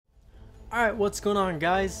Alright, what's going on,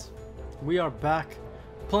 guys? We are back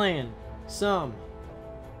playing some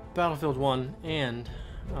Battlefield 1, and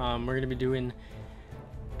we're going to be doing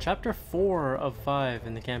Chapter 4 of 5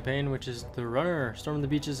 in the campaign, which is The Runner, storming the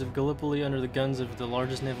beaches of Gallipoli under the guns of the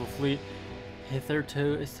largest naval fleet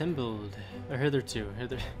hitherto assembled. Or hitherto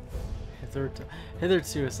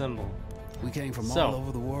assembled. We came from all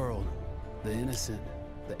over the world, the innocent,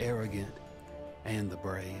 the arrogant, and the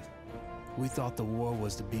brave. We thought the war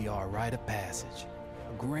was to be our rite of passage,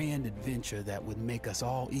 a grand adventure that would make us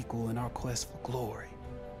all equal in our quest for glory.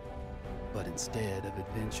 But instead of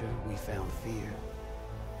adventure, we found fear.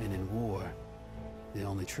 And in war, the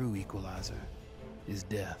only true equalizer is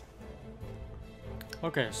death.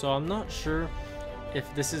 Okay, so I'm not sure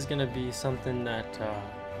if this is gonna be something that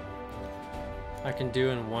I can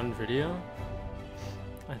do in one video.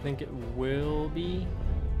 I think it will be,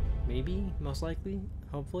 maybe, most likely,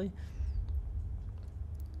 hopefully.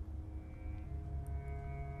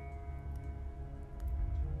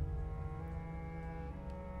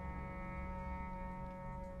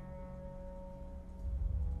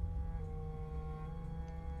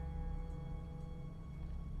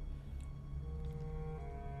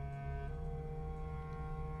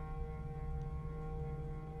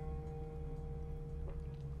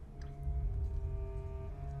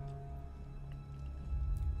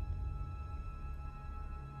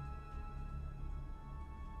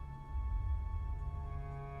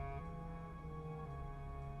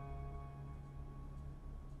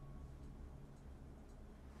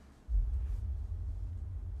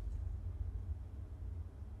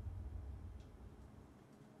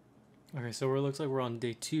 Okay, so it looks like we're on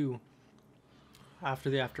day 2 after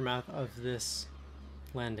the aftermath of this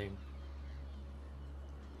landing.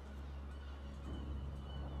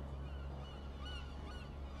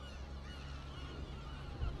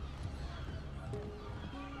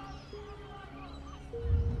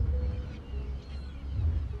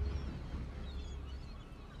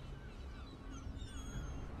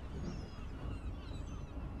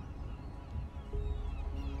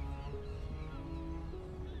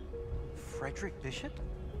 Frederick Bishop?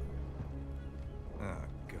 Oh,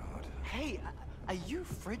 God. Hey, are you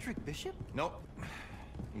Frederick Bishop? Nope.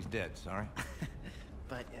 He's dead, sorry.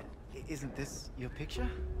 But isn't this your picture?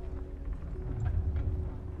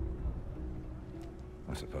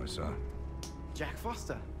 I suppose so. Jack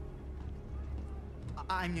Foster.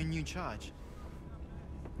 I'm your new charge.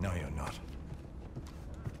 No, you're not.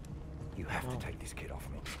 You have to take this kid off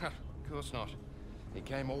me. Of course not. He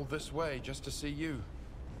came all this way just to see you.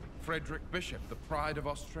 Frederick Bishop, the pride of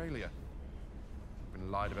Australia.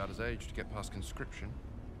 Been lied about his age to get past conscription.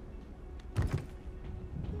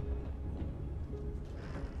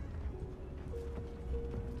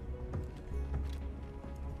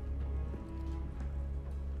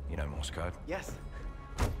 You know Morse code? Yes.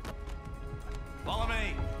 Follow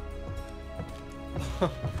me!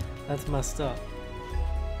 That's messed up.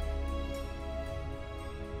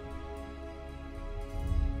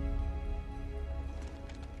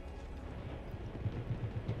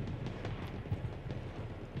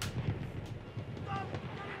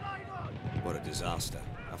 What a disaster.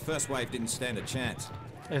 Our first wave didn't stand a chance.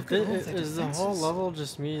 If this, is the whole level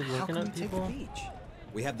just me looking at people?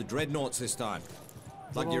 We have the dreadnoughts this time.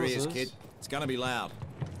 Plug your ears, kid. It's gonna be loud.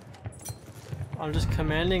 I'm just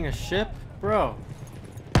commanding a ship? Bro.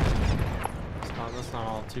 That's not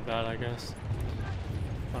all too bad, I guess.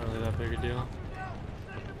 Not really that big a deal.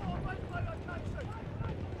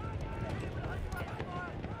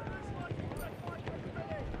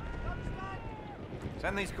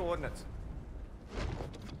 Send these coordinates.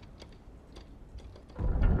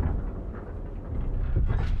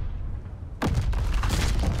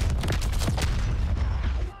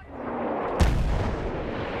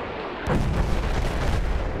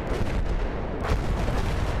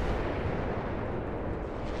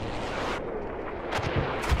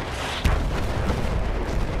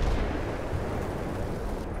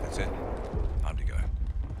 That's it. Time to go.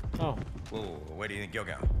 Oh. Whoa, where do you think you're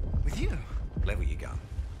going? With you? Level your gun.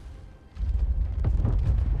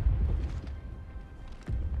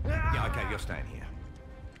 Yeah, okay, you're staying here.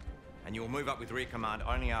 And you'll move up with rear command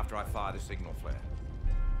only after I fire the signal flare.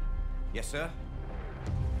 Yes, sir?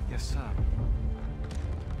 Yes, sir.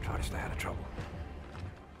 Try to stay out of trouble.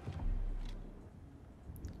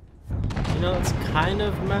 You know, it's kind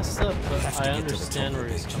of messed up, but I understand where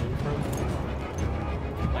he's coming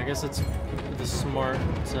from. I guess it's the smart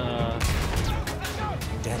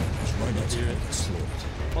Damn it, to do it.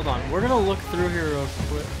 Hold on, we're gonna look through here real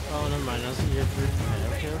quick. Oh, never mind. That's you have to.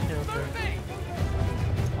 Okay.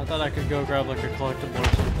 I thought I could go grab like a collectible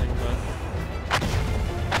or something, but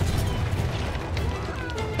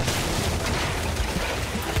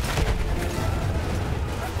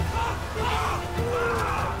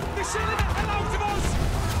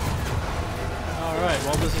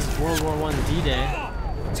D-Day.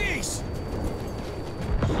 Jeez!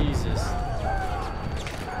 Jesus. I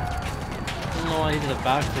don't know why he did a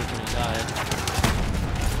backflip when he died.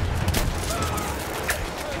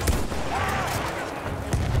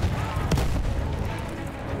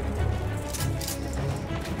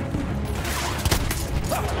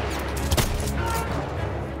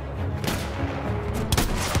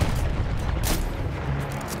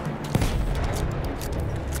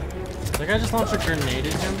 Did that guy just launch a grenade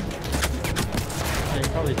at him? Yeah, he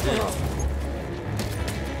probably did. I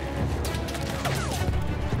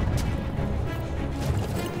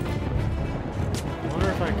wonder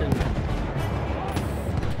if I can...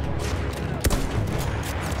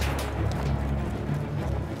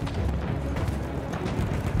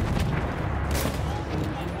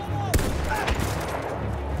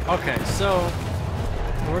 Okay, so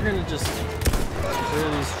we're gonna just clear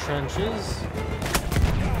these trenches.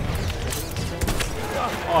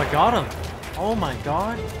 Oh, I got him! Oh my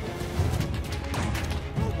god!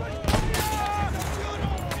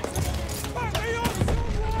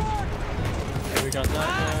 Okay, we got that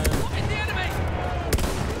guy.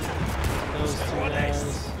 Those two guys.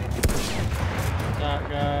 That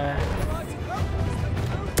guy.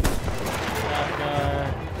 That guy.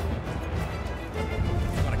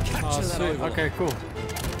 Oh, sweet. Okay, cool.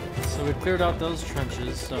 So we cleared out those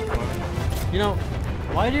trenches so far. You know,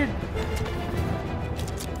 why did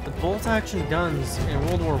the bolt-action guns in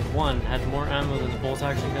World War I had more ammo than the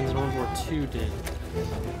bolt-action guns in World War II did,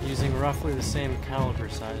 using roughly the same caliber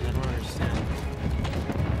size? I don't understand.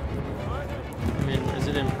 I mean, is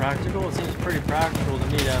it impractical? It seems pretty practical to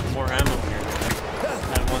me to have more ammo here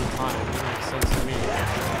at one time. It makes sense to me.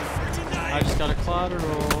 I just got a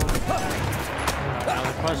collateral. Now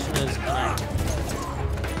the question is, can I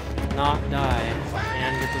not die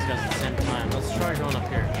and get those guys at the same time? Let's try going up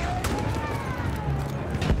here.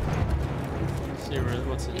 See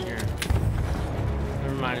what's in here.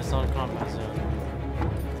 Never mind, it's not a combat zone.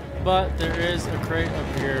 But there is a crate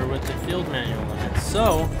up here with the field manual in it.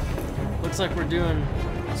 So, looks like we're doing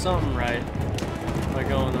something right by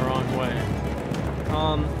going the wrong way.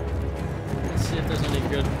 Let's see if there's any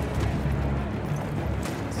good...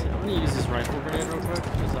 I'm gonna use this rifle grenade real quick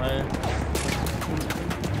because I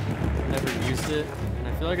never used it, and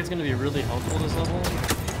I feel like it's gonna be really helpful this level.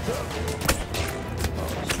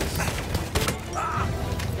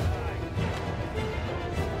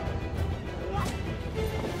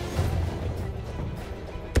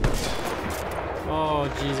 Oh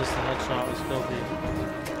Jesus, the headshot was filthy.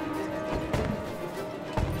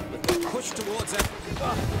 Push towards it.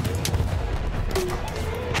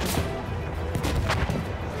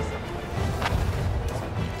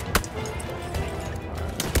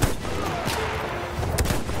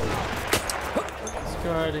 Go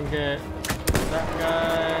ahead and get that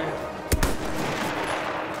guy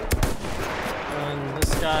and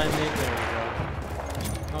this guy. There we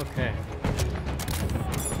go. Okay,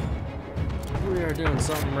 we are doing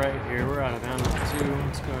something right here. We're out of ammo too.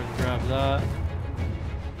 Let's go ahead and grab that.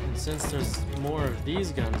 And since there's more of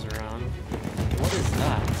these guns around, what is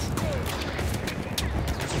that?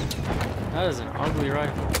 That is an ugly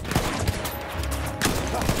rifle.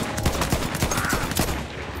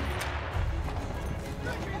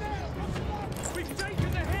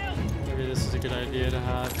 This is a good idea to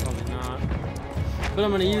have, probably not. But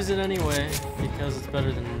I'm gonna use it anyway because it's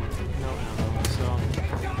better than no ammo, so.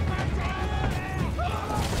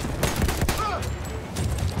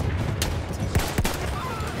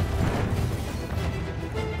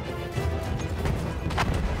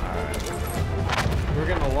 Alright. We're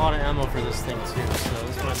getting a lot of ammo for this thing too, so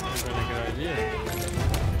this might have been a good idea.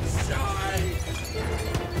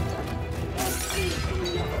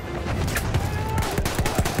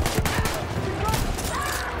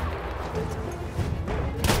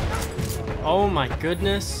 Oh my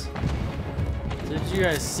goodness. Did you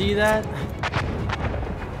guys see that?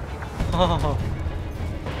 Oh.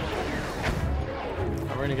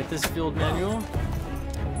 We're gonna get this field manual.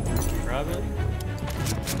 Grab it.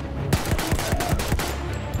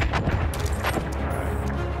 Alright.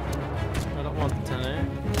 I don't want the 10A.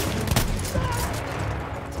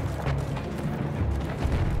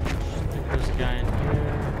 I think there's a guy in here.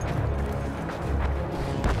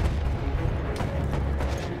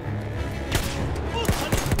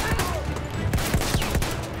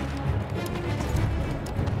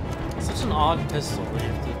 Odd pistol, they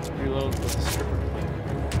have to reload with a stripper clip.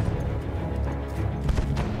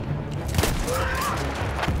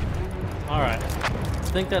 Alright, I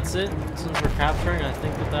think that's it. Since we're capturing, I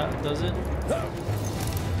think that does it.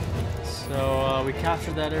 So we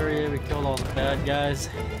captured that area, we killed all the bad guys.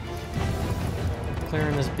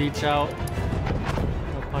 Clearing this beach out.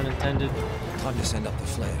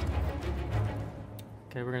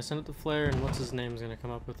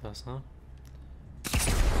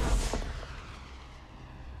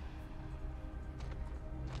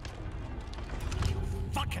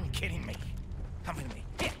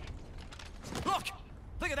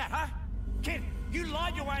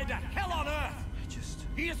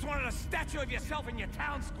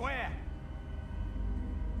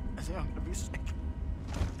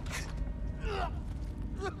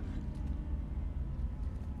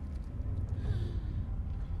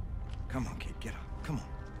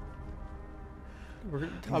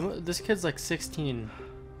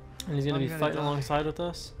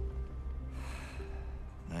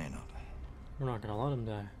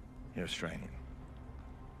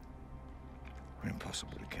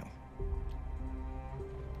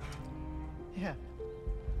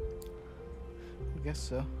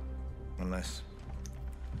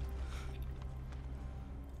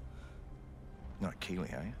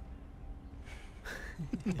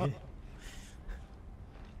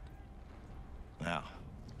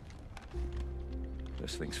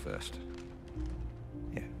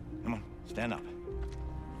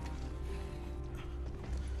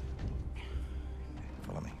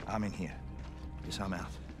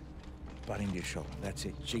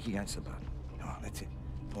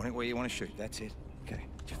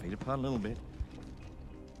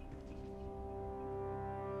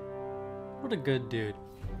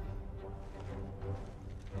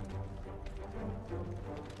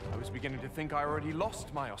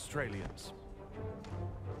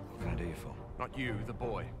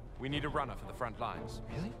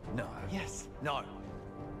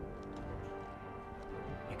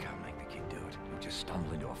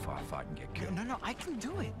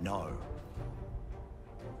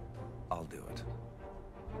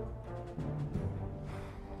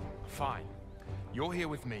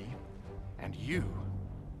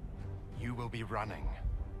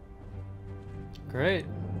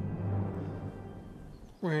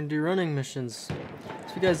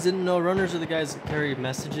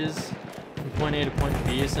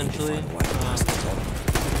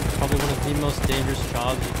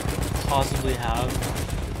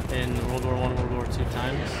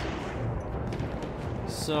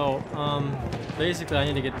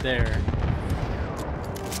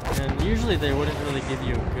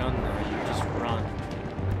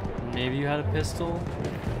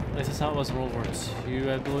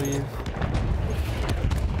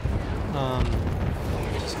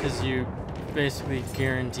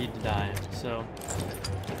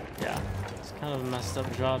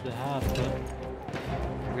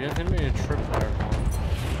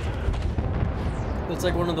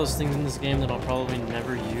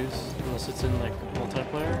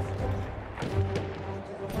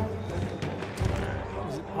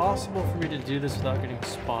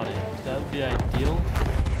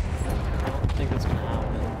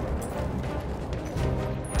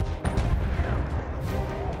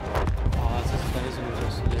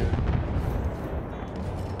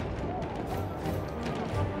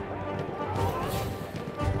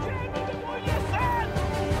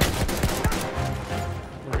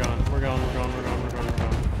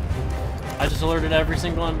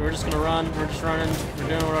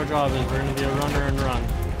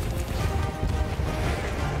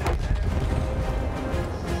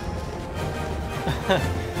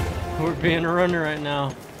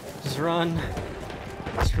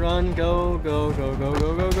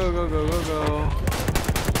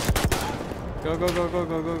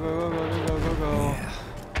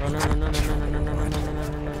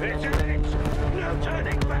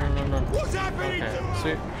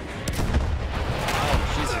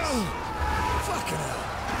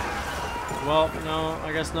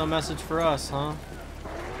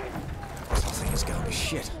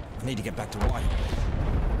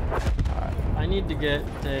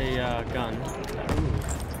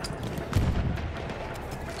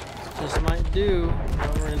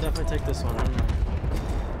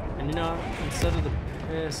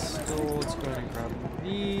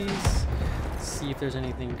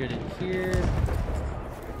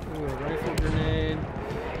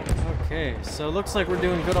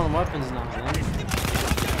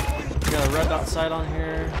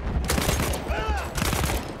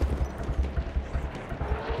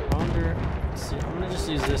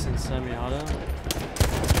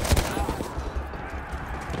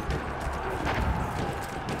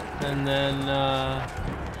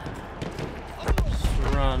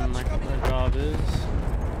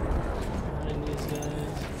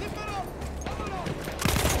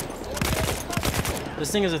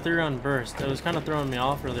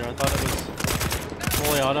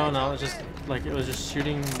 fully auto and I was just like it was just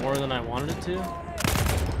shooting more than I wanted it to.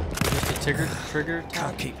 Just a trigger tap.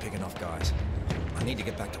 Can't keep picking off guys. I need to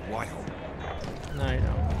get back to Whitehall. No, you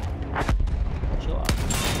don't. Chill out.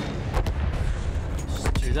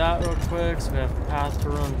 Just do that real quick so we have a path to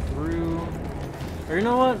run through. Or you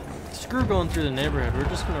know what? Screw going through the neighborhood. We're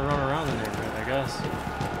just gonna run around the neighborhood, I guess.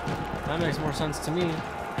 That makes more sense to me.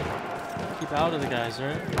 Keep out of the guys,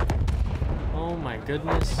 right? Oh my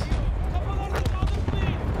goodness.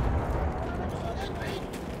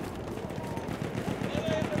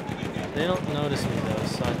 They don't notice me though,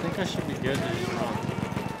 so I think I should be good to just run.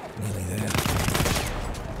 Nearly there.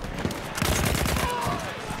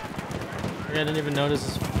 I didn't even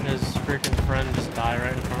notice his freaking friend just die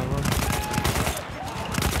right in front of him.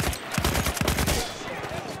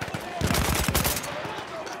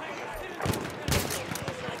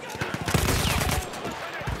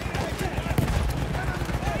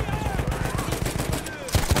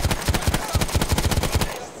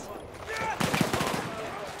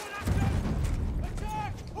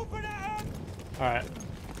 Alright.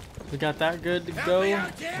 We got that good to go.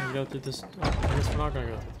 We go through this. Oh, I guess we're not gonna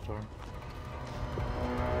go through the door.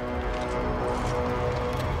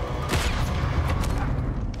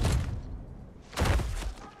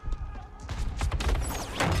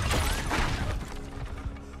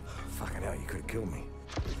 Fucking hell, you could have killed me.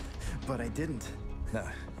 But I didn't. No,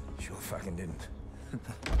 sure fucking didn't.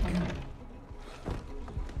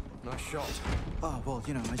 Nice shot. Oh, well,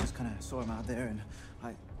 you know, I just kind of saw him out there and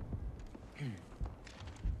I...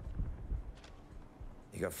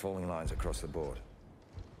 You got falling lines across the board.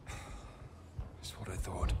 That's what I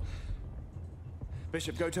thought.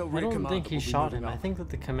 Bishop, go tell I rear don't command think that he we'll be shot moving him. I up. think that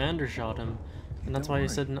the commander shot him, and that's Don't why he worry.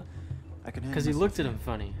 said no. I can handle Because he myself looked at here. him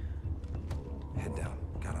funny. Head down,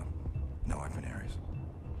 gun up. No open areas.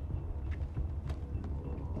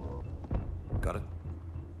 Got it?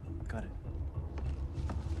 Got it.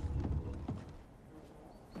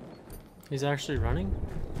 He's actually running?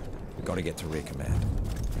 Gotta get to rear command.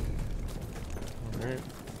 Alright.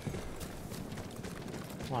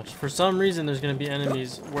 Watch. For some reason, there's going to be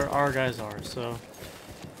enemies where our guys are, so...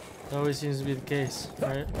 That always seems to be the case,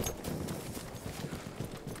 right?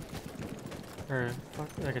 Or, fuck,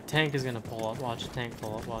 like a tank is going to pull up. Watch, a tank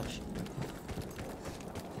pull up, watch.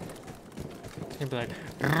 It's going to be like...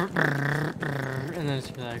 And then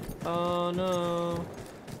it's going to be like, oh no.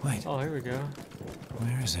 Wait, Oh, here we go.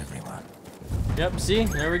 where is everyone? Yep, see?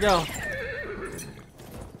 There we go.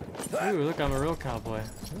 Ooh, look, I'm a real cowboy.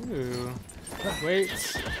 Ooh.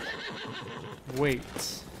 Wait. Wait.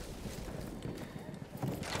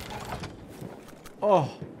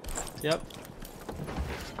 Oh. Yep.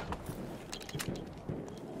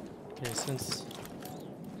 Okay, since...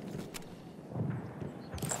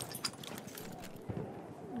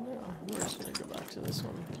 No, we're just gonna go back to this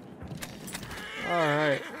one.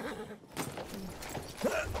 Alright.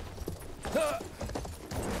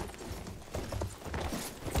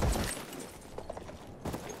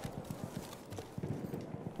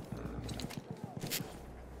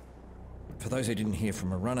 For those who didn't hear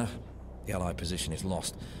from a runner, the Allied position is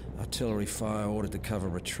lost. Artillery fire ordered to cover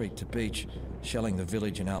retreat to beach, shelling the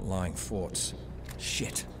village and outlying forts.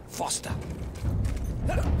 Shit. Foster!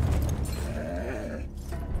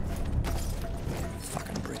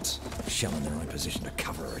 Fucking Brits. Shelling their own position to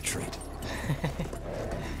cover a retreat.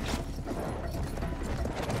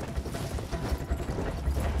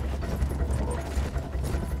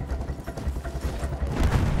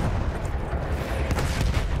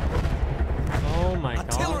 Oh my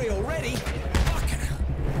god. already?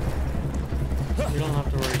 We don't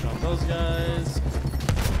have to worry about those guys.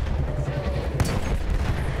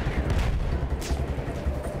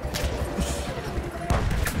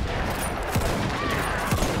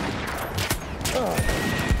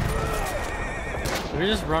 Did we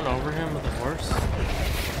just run over him with a horse?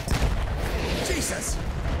 Jesus!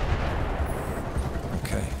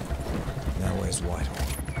 Okay. Now where's Whitehall?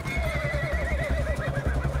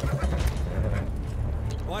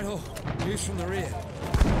 Whitehall, news from the rear.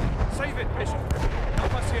 Save it, Bishop.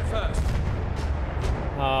 Help us here first.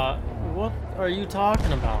 What are you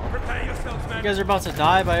talking about? Prepare yourselves, You men. guys are about to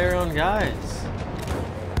die by your own guys.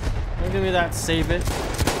 Don't give me that save it.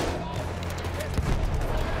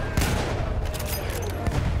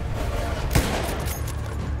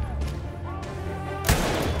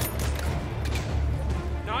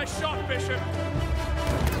 Nice shot, Bishop.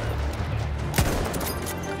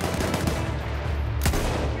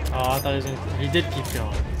 Oh, I thought he was gonna. He did keep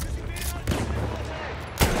going.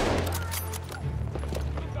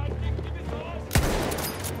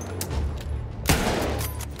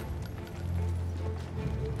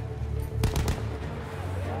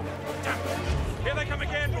 Here they come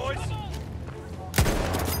again, boys.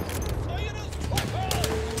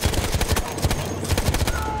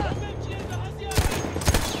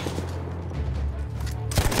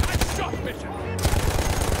 Nice shot, Bishop.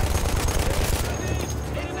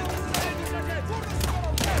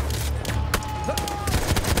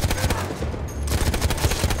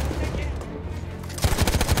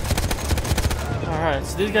 Alright,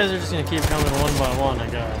 so these guys are just gonna keep coming one by one, I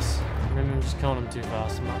guess. Maybe I'm just killing them too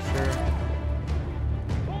fast, I'm not sure.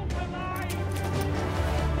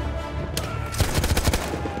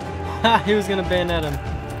 Ha! He was gonna bayonet him.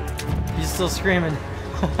 He's still screaming.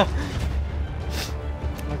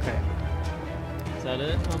 Okay. Is that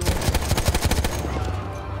it?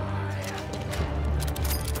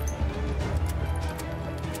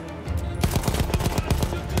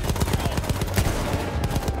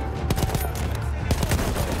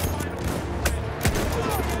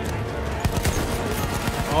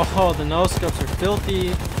 Oh, the no-scopes are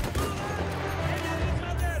filthy.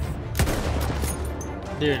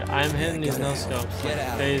 Dude, I'm hitting these no-scopes like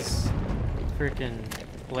phase freaking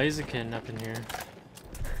Blaziken up in here.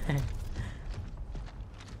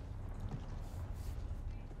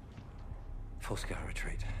 Full scout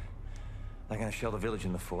retreat. They're gonna shell the village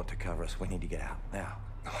and the fort to cover us. We need to get out, now.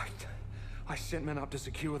 I sent men up to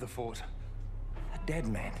secure the fort. A dead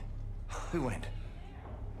man? Who went?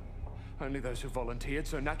 Only those who volunteered,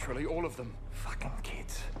 so naturally all of them. Fucking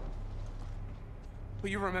kids.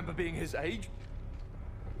 But you remember being his age?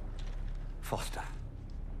 Foster.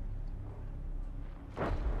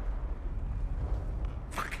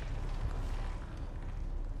 Fuck.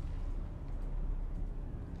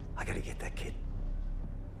 I gotta get that kid.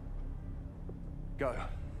 Go.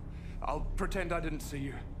 I'll pretend I didn't see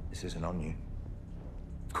you. This isn't on you.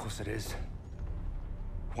 Of course it is.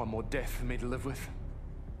 One more death for me to live with.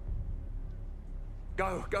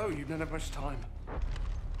 Go, go, you don't have much time.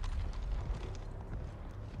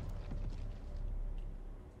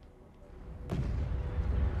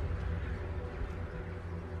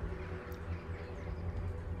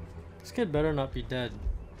 This kid better not be dead.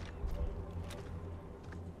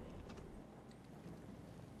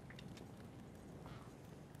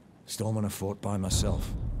 Storming a fort by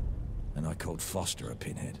myself, and I called Foster a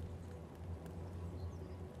pinhead.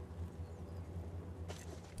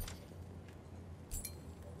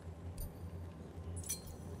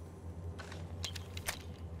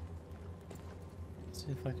 See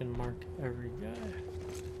if I can mark every guy.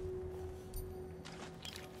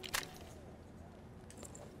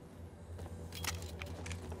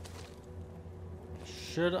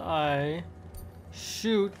 Should I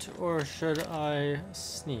shoot or should I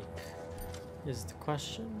sneak? Is the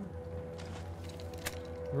question.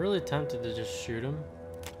 I'm really tempted to just shoot him.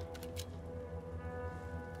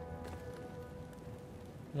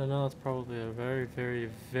 I know that's probably a very, very,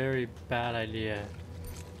 very bad idea.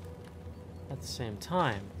 At the same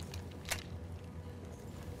time.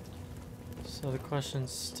 So the question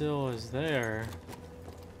still is there.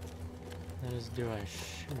 That is, do I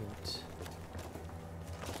shoot?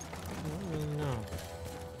 I don't really know.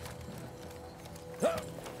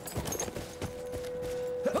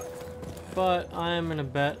 But I'm gonna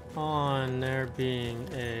bet on there being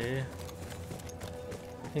a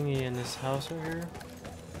thingy in this house right here.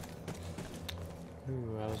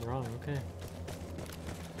 Ooh, I was wrong, okay.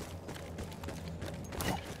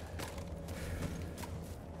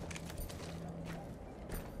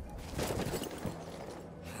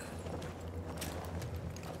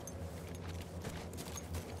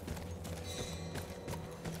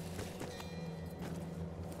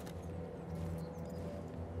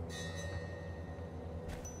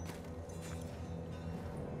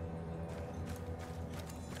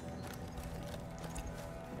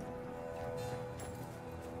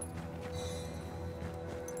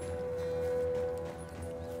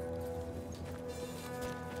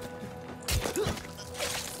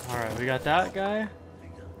 Alright, we got that guy.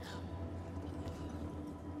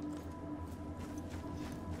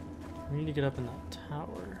 We need to get up in that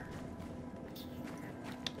tower.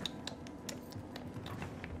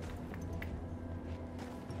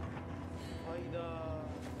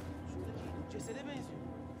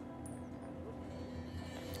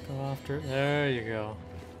 Go after it. There you go.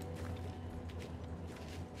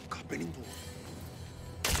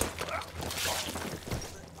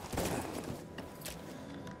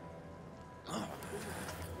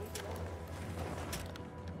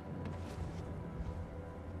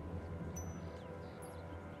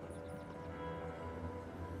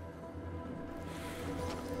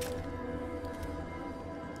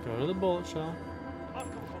 Go to the bullet shell.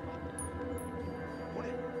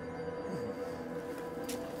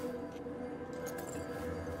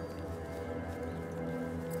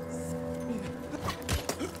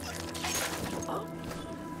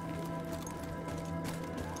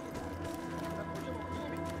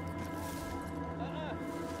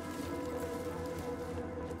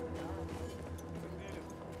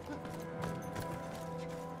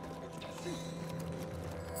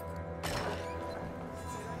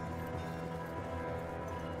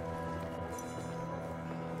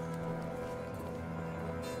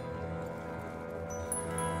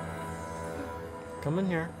 Come in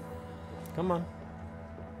here. Come on.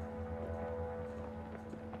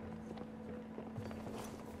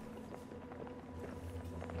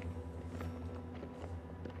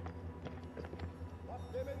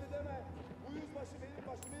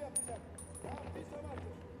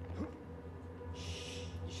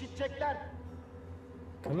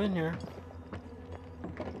 Come in here.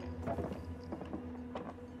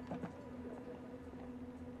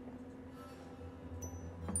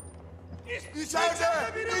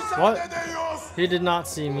 What? He did not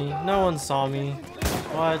see me. No one saw me.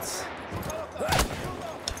 What?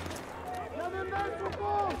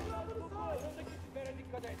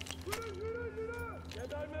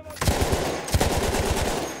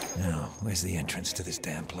 Now, where's the entrance to this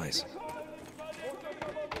damn place?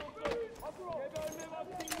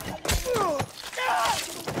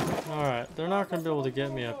 Alright, they're not going to be able to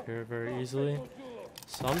get me up here very easily.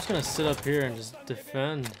 So I'm just going to sit up here and just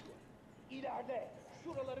defend.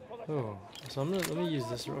 Oh, so let me use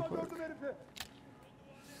this real quick.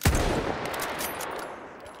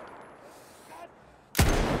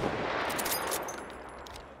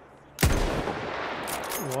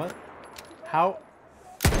 What? How?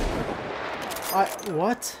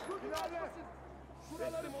 What?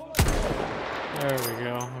 There we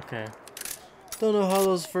go. Okay. Don't know how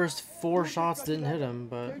those first 4 shots didn't hit him,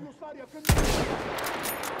 but...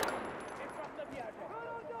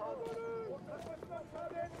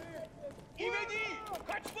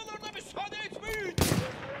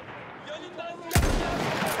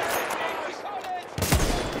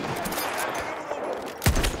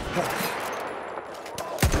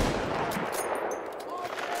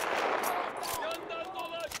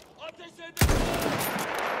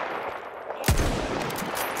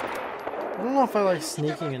 I don't know if I like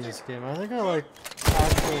sneaking in this game. I think I like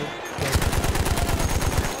actual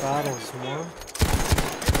battles more.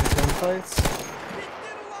 Gunfights.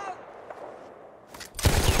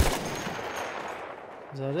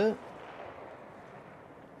 Is that it?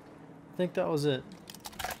 I think that was it.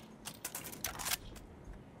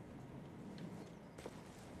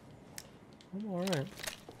 Oh, alright.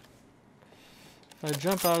 If I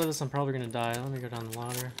jump out of this, I'm probably gonna die. Let me go down the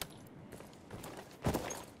ladder.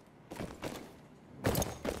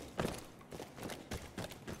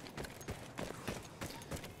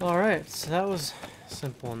 Alright, so that was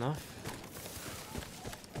simple enough.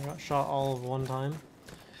 I got shot all of one time.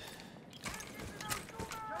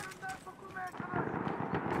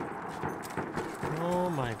 Oh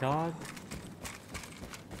my god.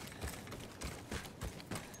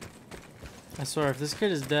 I swear, if this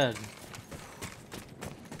kid is dead,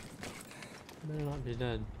 he better not be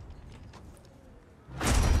dead.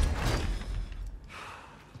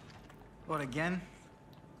 What, again?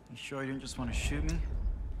 You sure you didn't just want to shoot me?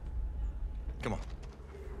 Come on.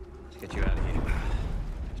 Let's get you out of here.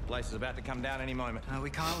 This place is about to come down any moment.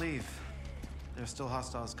 We can't leave. There are still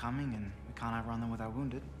hostiles coming, and we can't outrun them with our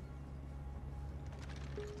wounded.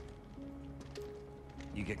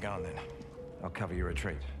 You get going then. I'll cover your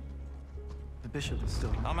retreat. The bishop is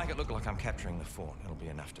still... I'll make it look like I'm capturing the fort. It'll be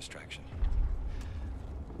enough distraction.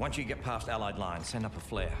 Once you get past Allied lines, send up a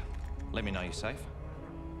flare. Let me know you're safe.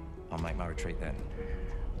 I'll make my retreat then.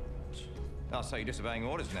 Oh, so you're disobeying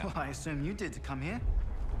orders now? Well, I assume you did to come here.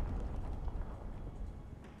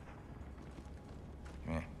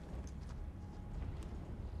 Yeah.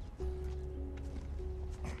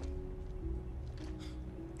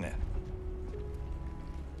 Yeah.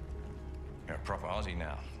 You're a proper Aussie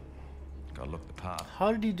now. Gotta look the part.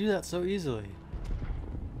 How did he do that so easily?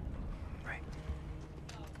 Right.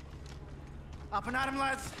 Up and at him,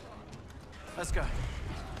 lads. Let's go.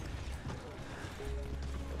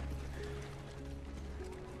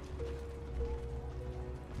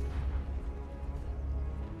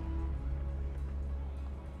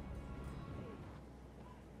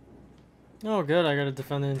 Oh good, I gotta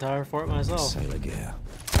defend the entire fort myself. Sailor gear.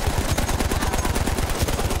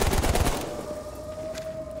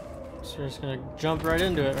 So we're just gonna jump right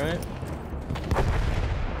into it, right?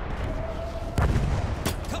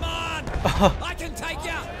 Come on! I can take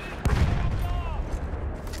you!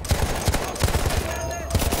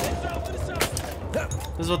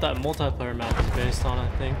 This is what that multiplayer map is based on, I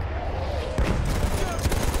think.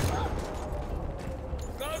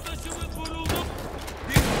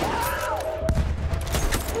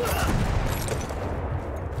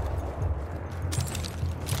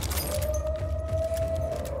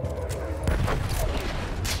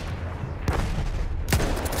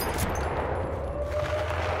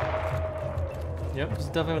 Yep, it's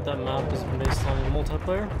definitely what that map is based on in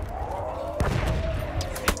multiplayer.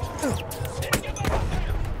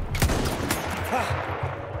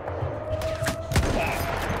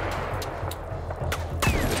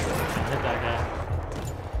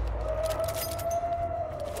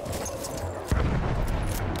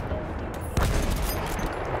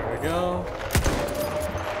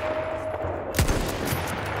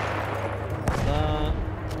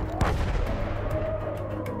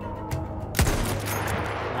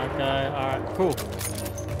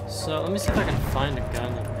 So let me see if I can find a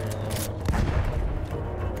gun in here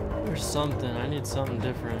though. Or something. I need something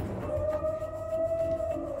different.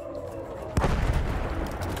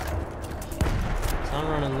 So I'm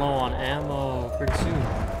running low on ammo pretty soon.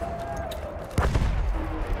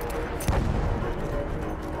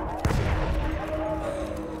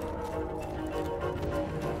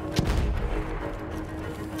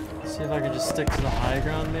 See if I can just stick to the high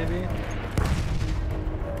ground maybe. I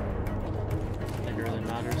think it really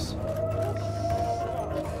matters.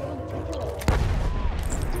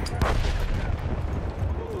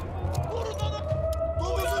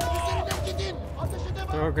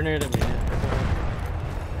 Throw a grenade at me.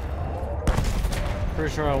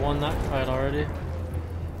 Pretty sure I won that fight already.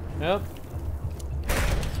 Yep.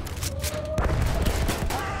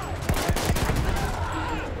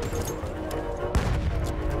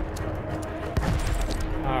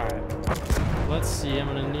 Alright. Let's see, I'm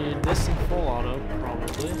gonna need this in full auto,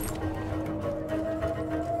 probably.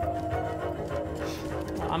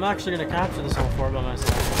 I'm actually gonna capture this whole fort by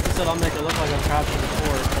myself. I said I'll make it look like I'm capturing the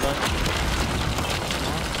fort, but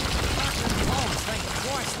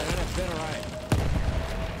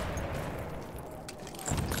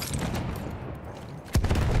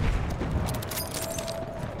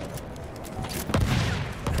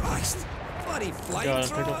gotta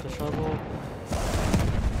pick up the shovel.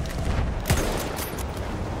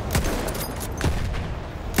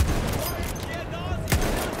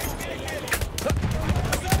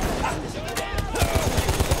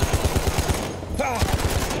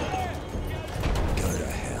 Go to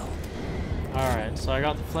hell. Alright, so I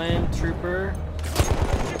got the flame trooper.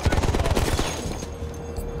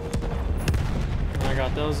 And I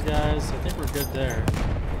got those guys. I think we're good there.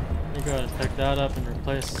 Let me go ahead and pick that up and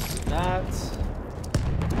replace that.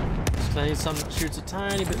 I need something that shoots a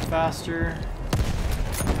tiny bit faster.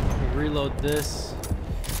 Reload this.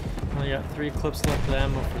 Only got 3 clips left of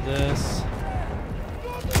ammo for this.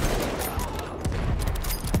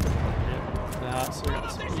 Get that, so we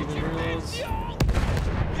got some even reloads.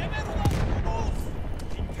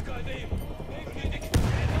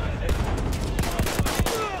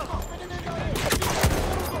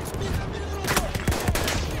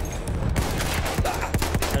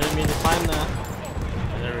 I didn't mean to climb that.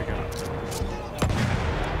 There we go.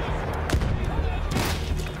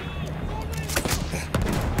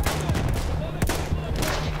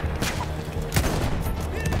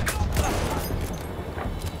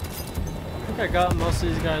 I think I got most of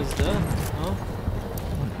these guys done, huh?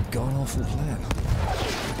 What a god-awful plan.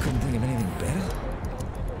 I couldn't think of anything better.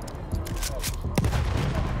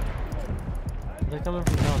 Are they coming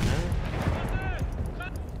from down there?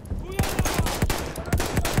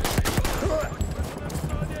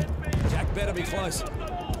 Jack better be close.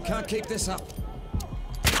 Can't keep this up.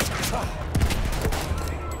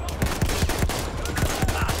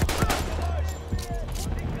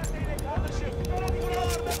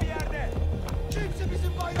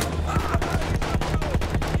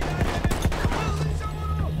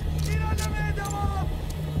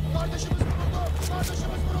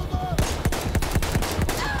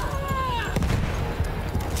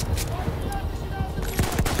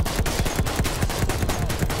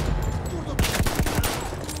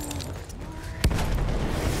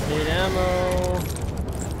 Need ammo.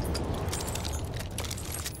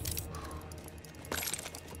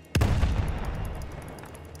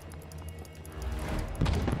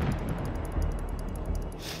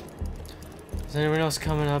 Is anyone else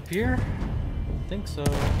coming up here? I think so.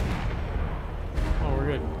 Oh, we're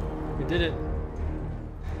good. We did it.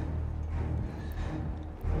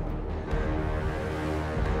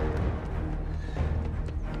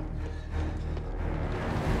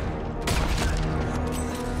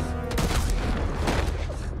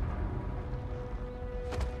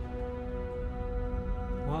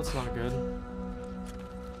 Well, that's not good.